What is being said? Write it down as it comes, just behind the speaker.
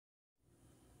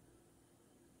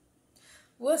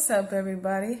What's up,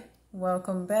 everybody?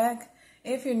 Welcome back.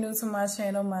 If you're new to my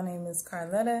channel, my name is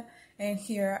Carletta, and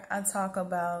here I talk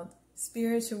about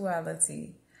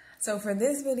spirituality. So for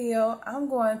this video, I'm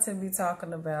going to be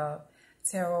talking about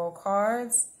tarot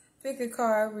cards, pick a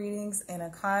card readings, and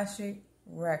Akashic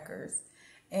records.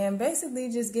 And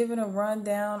basically just giving a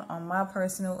rundown on my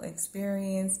personal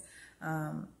experience,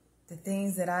 the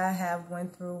things that I have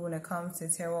went through when it comes to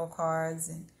tarot cards,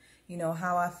 and you know,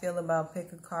 how I feel about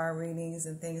pick a card readings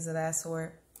and things of that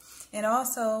sort. And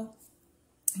also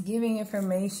giving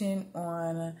information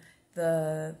on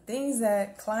the things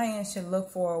that clients should look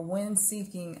for when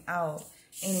seeking out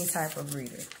any type of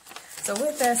reader. So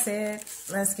with that said,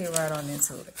 let's get right on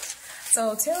into it.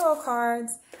 So tarot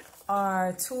cards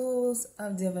are tools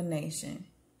of divination.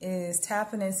 It is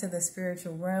tapping into the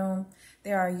spiritual realm.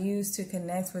 They are used to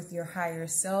connect with your higher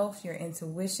self, your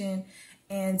intuition,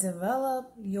 and develop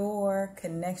your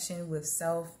connection with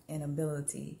self and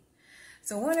ability.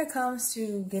 So when it comes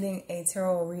to getting a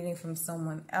tarot reading from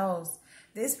someone else,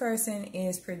 this person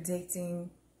is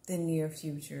predicting the near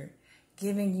future,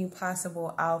 giving you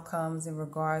possible outcomes in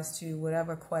regards to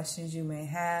whatever questions you may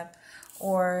have,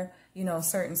 or, you know,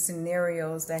 certain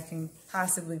scenarios that can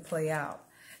possibly play out.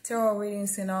 Tarot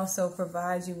readings can also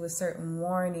provide you with certain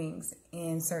warnings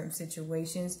in certain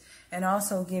situations and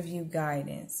also give you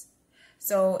guidance.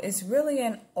 So it's really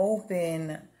an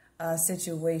open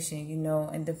situation, you know,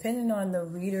 and depending on the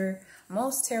reader,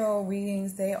 most tarot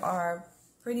readings, they are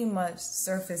pretty much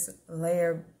surface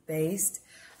layer based.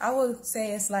 I would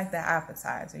say it's like the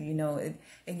appetizer, you know,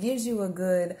 it gives you a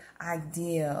good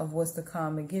idea of what's to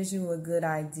come. It gives you a good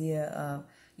idea of,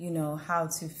 you know, how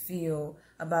to feel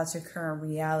about your current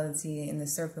reality and the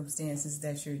circumstances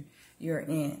that you're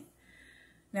in.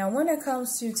 Now, when it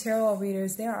comes to tarot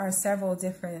readers, there are several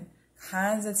different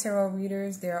kinds of tarot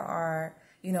readers. There are,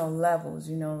 you know, levels.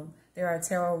 You know, there are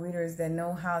tarot readers that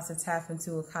know how to tap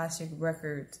into Akashic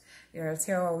records. There are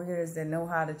tarot readers that know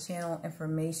how to channel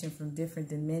information from different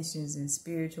dimensions and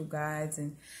spiritual guides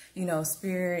and, you know,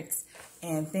 spirits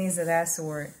and things of that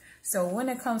sort. So when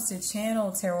it comes to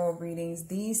channel tarot readings,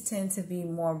 these tend to be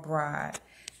more broad.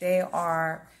 They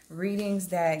are readings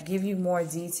that give you more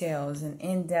details and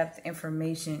in-depth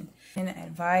information and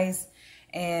advice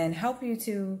and help you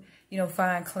to, you know,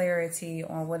 find clarity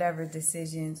on whatever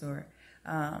decisions or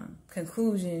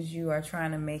conclusions you are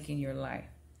trying to make in your life.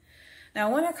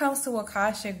 Now, when it comes to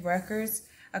Akashic records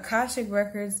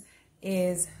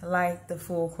is like the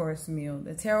full course meal.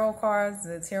 The tarot cards,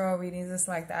 the tarot readings, it's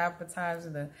like the appetizer.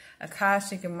 The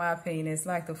Akashic, in my opinion, is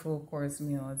like the full course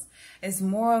meal. It's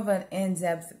more of an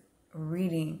in-depth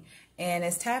reading, and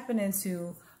it's tapping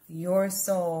into your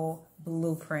soul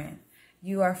blueprint.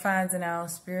 You are finding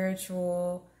out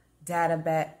spiritual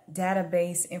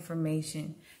database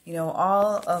information, you know,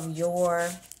 all of your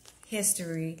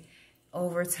history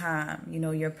over time, you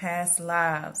know, your past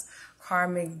lives,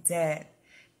 karmic debt,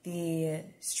 the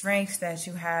strengths that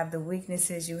you have, the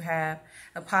weaknesses you have,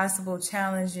 the possible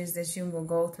challenges that you will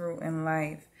go through in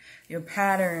life, your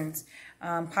patterns,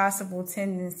 possible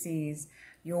tendencies,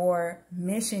 your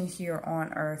mission here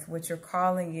on earth, what your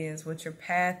calling is, what your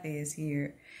path is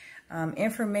here.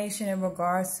 Information in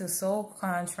regards to soul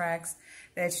contracts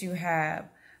that you have,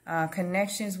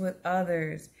 connections with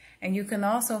others. And you can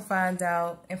also find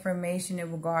out information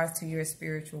in regards to your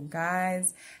spiritual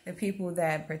guides, the people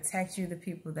that protect you, the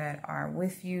people that are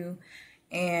with you,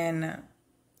 and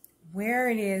where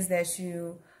it is that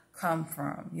you come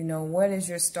from. You know, what is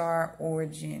your star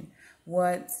origin,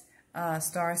 what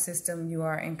star system you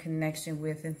are in connection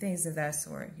with, and things of that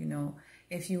sort. You know,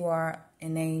 if you are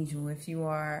an angel, if you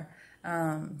are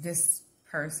this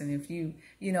person, if you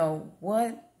know,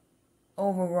 what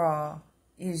overall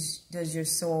does your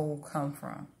soul come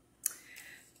from.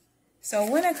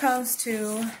 So when it comes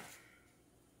to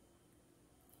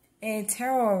a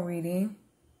tarot reading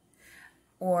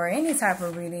or any type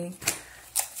of reading,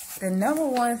 the number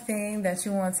one thing that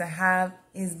you want to have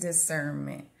is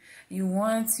discernment. You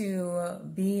want to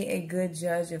be a good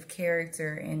judge of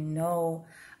character and know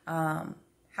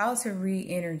how to read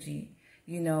energy.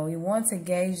 You know, you want to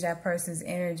gauge that person's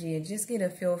energy and just get a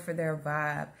feel for their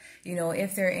vibe. You know,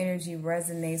 if their energy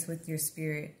resonates with your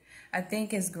spirit. I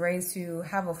think it's great to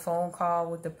have a phone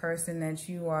call with the person that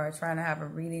you are trying to have a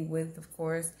reading with, of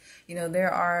course. You know,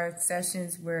 there are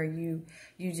sessions where you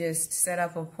just set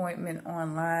up an appointment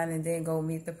online and then go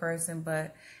meet the person.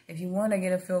 But if you want to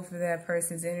get a feel for that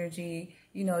person's energy,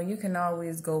 you know, you can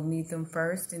always go meet them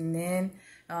first and then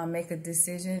make a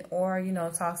decision, or, you know,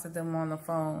 talk to them on the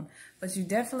phone. But you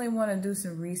definitely want to do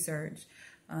some research.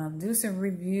 do some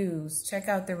reviews. Check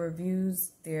out the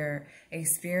reviews, their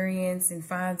experience, and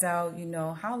find out,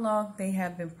 how long they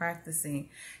have been practicing.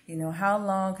 How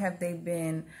long have they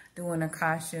been doing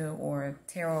Akasha or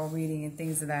tarot reading and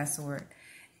things of that sort.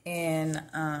 And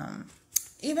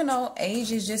even though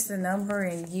age is just a number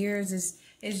and years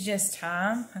is just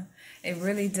time, it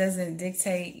really doesn't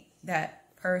dictate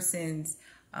that person's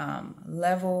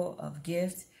level of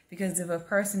gift. Because if a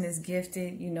person is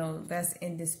gifted, that's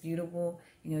indisputable.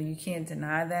 You can't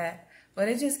deny that. But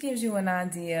it just gives you an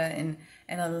idea and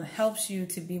it helps you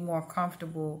to be more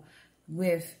comfortable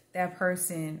with that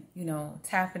person,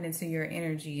 tapping into your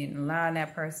energy and allowing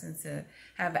that person to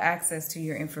have access to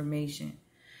your information.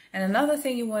 And another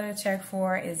thing you want to check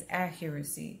for is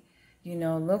accuracy.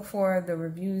 Look for the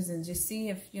reviews and just see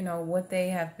if, what they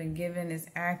have been given is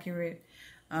accurate.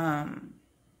 And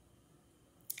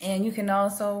you can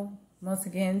also, once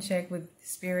again, check with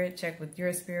spirit, check with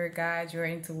your spirit guide, your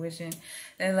intuition.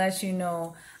 That lets you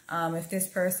know if this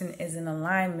person is in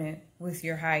alignment with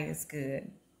your highest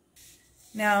good.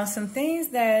 Now, some things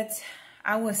that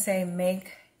I would say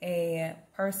make a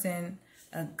person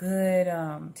a good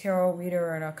tarot reader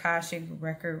or an Akashic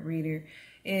record reader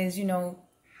is,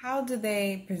 how do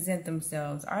they present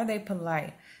themselves? Are they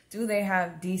polite? Do they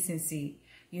have decency?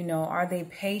 Are they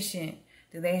patient?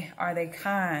 Are they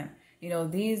kind?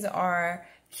 These are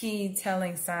key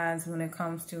telling signs when it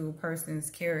comes to a person's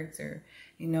character.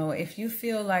 If you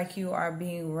feel like you are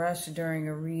being rushed during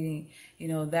a reading,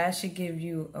 that should give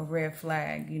you a red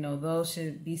flag. Those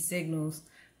should be signals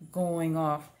going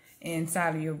off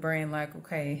inside of your brain like,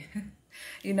 okay,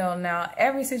 now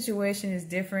every situation is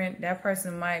different. That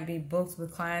person might be booked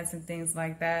with clients and things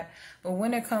like that. But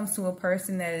when it comes to a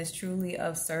person that is truly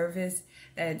of service,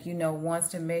 that, wants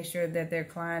to make sure that their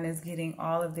client is getting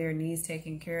all of their needs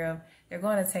taken care of, they're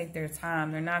going to take their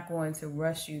time. They're not going to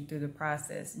rush you through the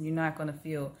process. And you're not going to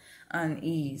feel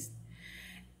uneased.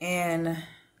 And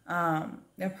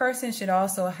the person should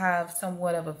also have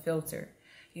somewhat of a filter.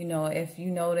 If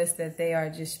you notice that they are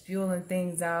just spewing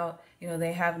things out,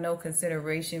 they have no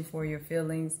consideration for your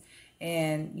feelings,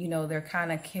 and, they're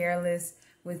kind of careless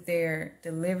with their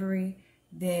delivery,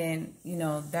 then,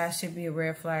 that should be a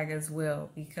red flag as well.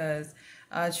 Because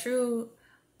a true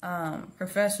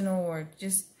professional, or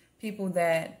just people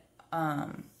that,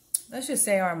 let's just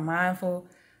say, are mindful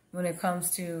when it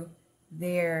comes to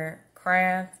their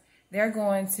craft, they're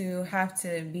going to have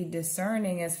to be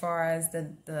discerning as far as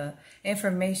the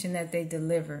information that they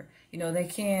deliver. They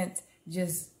can't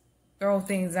just throw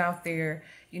things out there.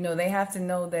 They have to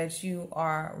know that you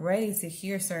are ready to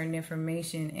hear certain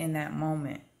information in that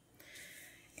moment.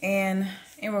 And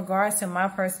in regards to my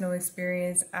personal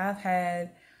experience, I've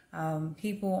had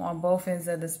people on both ends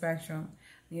of the spectrum.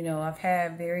 I've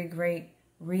had very great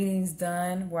readings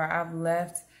done where I've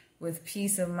left with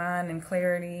peace of mind and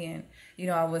clarity, and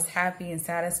I was happy and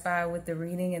satisfied with the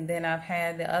reading. And then I've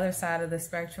had the other side of the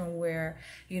spectrum where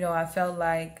I felt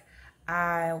like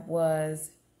I was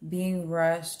being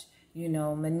rushed,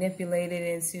 manipulated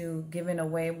into giving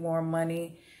away more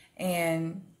money,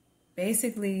 and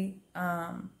basically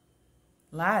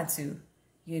lied to.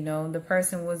 The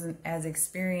person wasn't as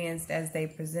experienced as they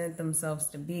present themselves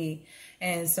to be,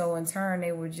 and so in turn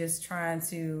they were just trying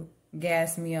to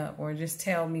gas me up or just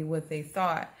tell me what they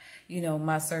thought,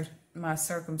 my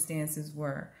circumstances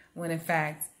were, when in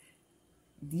fact,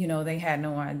 they had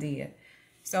no idea.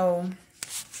 So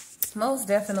most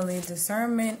definitely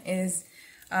discernment is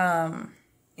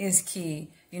key.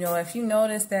 If you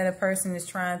notice that a person is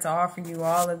trying to offer you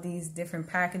all of these different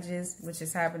packages, which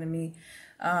has happened to me,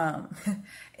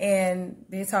 and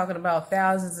they're talking about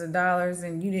thousands of dollars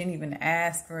and you didn't even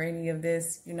ask for any of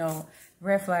this,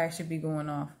 red flag should be going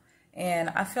off. And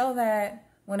I feel that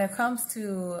when it comes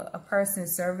to a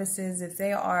person's services, if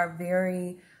they are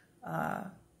very,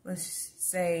 let's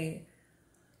say,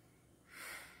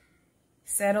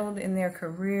 settled in their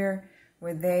career,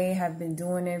 where they have been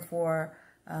doing it for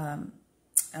a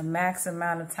max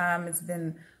amount of time, it's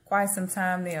been quite some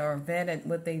time, they are a vet at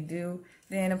what they do,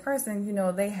 then a person,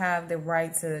 they have the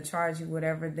right to charge you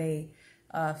whatever they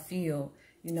feel,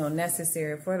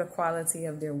 necessary for the quality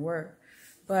of their work.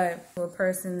 But for a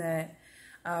person that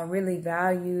really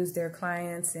values their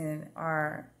clients and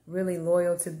are really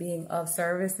loyal to being of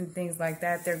service and things like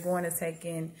that, they're going to take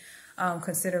in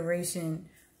consideration,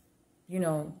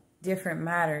 different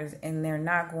matters, and they're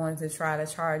not going to try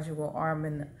to charge you an arm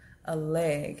and a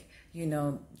leg.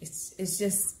 It's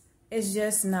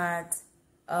just not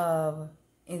of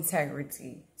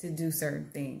integrity to do certain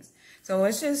things. So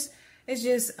it's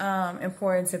just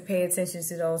important to pay attention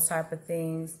to those type of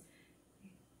things.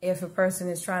 If a person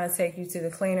is trying to take you to the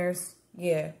cleaners,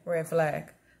 yeah, red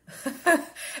flag.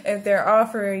 If they're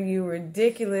offering you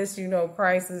ridiculous,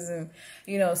 prices and,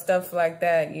 stuff like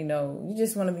that, you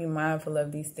just want to be mindful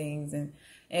of these things. And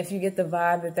if you get the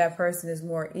vibe that that person is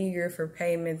more eager for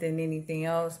payment than anything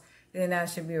else, then that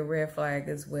should be a red flag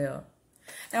as well.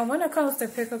 Now, when it comes to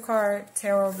pick a card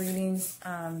tarot readings,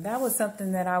 that was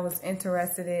something that I was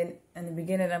interested in the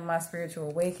beginning of my spiritual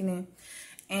awakening.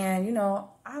 And,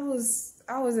 I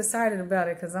was excited about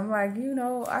it because I'm like,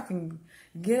 I can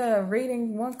get a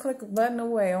reading one click button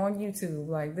away on YouTube.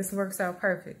 Like, this works out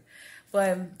perfect.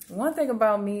 But one thing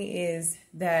about me is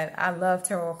that I love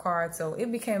tarot cards, so it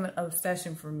became an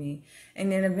obsession for me. And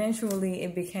then eventually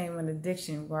it became an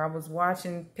addiction where I was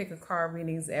watching pick a card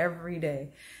readings every day.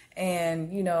 And,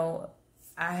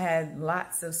 I had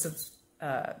lots of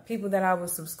people that I would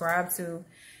subscribe to.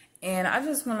 And I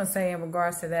just want to say in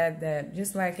regards to that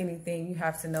just like anything, you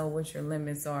have to know what your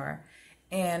limits are.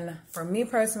 And for me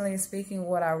personally speaking,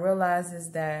 what I realized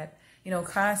is that,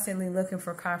 constantly looking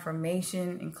for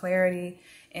confirmation and clarity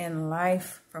in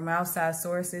life from outside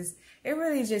sources, it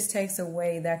really just takes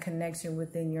away that connection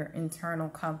within your internal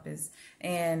compass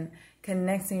and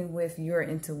connecting with your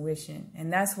intuition.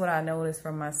 And that's what I noticed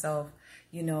for myself.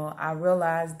 I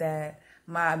realized that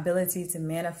my ability to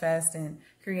manifest and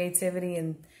creativity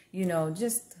and,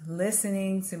 just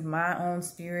listening to my own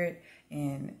spirit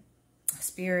and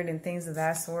things of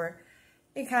that sort,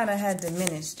 it kind of had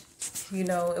diminished.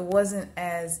 It wasn't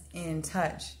as in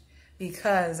touch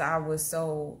because I was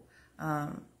so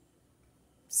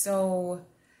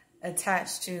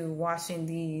attached to watching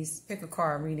these pick a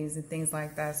card readings and things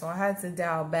like that. So I had to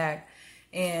dial back,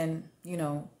 and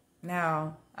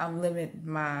now I'm limiting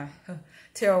my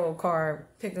tarot card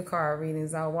pick a card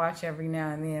readings. I'll watch every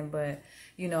now and then, but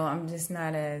I'm just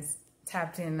not as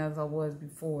tapped in as I was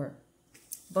before.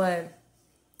 But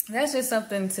that's just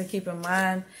something to keep in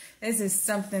mind. This is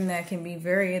something that can be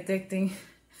very addicting,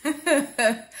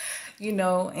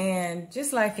 and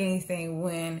just like anything,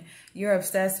 when you're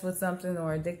obsessed with something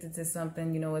or addicted to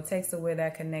something, it takes away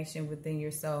that connection within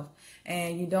yourself.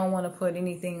 And you don't want to put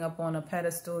anything up on a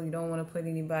pedestal. You don't want to put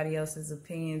anybody else's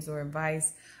opinions or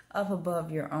advice up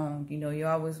above your own. You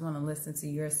always want to listen to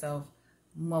yourself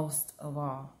most of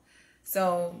all.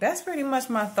 So that's pretty much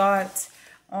my thoughts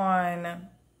on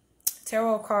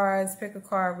tarot cards, pick a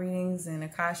card readings, and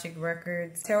Akashic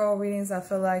records. Tarot readings, I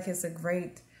feel like it's a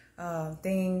great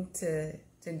thing to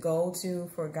go to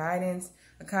for guidance.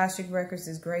 Akashic records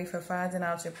is great for finding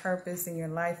out your purpose and your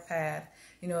life path.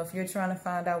 If you're trying to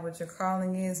find out what your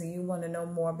calling is and you want to know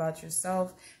more about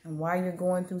yourself and why you're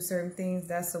going through certain things,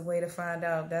 that's the way to find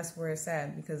out. That's where it's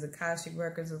at, because Akashic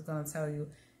records is going to tell you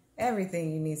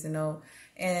everything you need to know.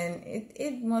 And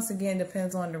it once again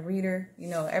depends on the reader.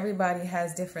 Everybody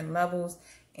has different levels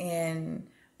and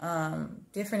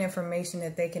different information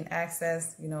that they can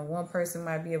access. One person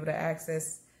might be able to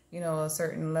access, a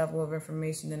certain level of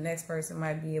information. The next person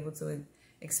might be able to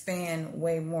expand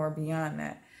way more beyond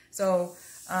that. So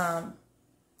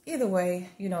either way,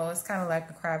 it's kind of like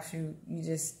a crapshoot. You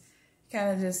just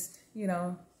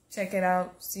check it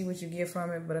out, see what you get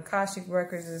from it. But Akashic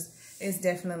records is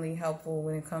definitely helpful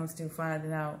when it comes to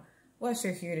finding out what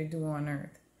you're here to do on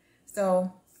Earth.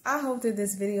 So I hope that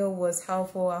this video was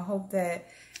helpful. I hope that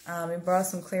it brought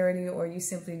some clarity, or you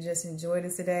simply just enjoyed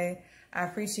it today. I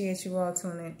appreciate you all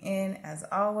tuning in as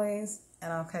always,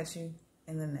 and I'll catch you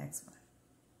in the next one.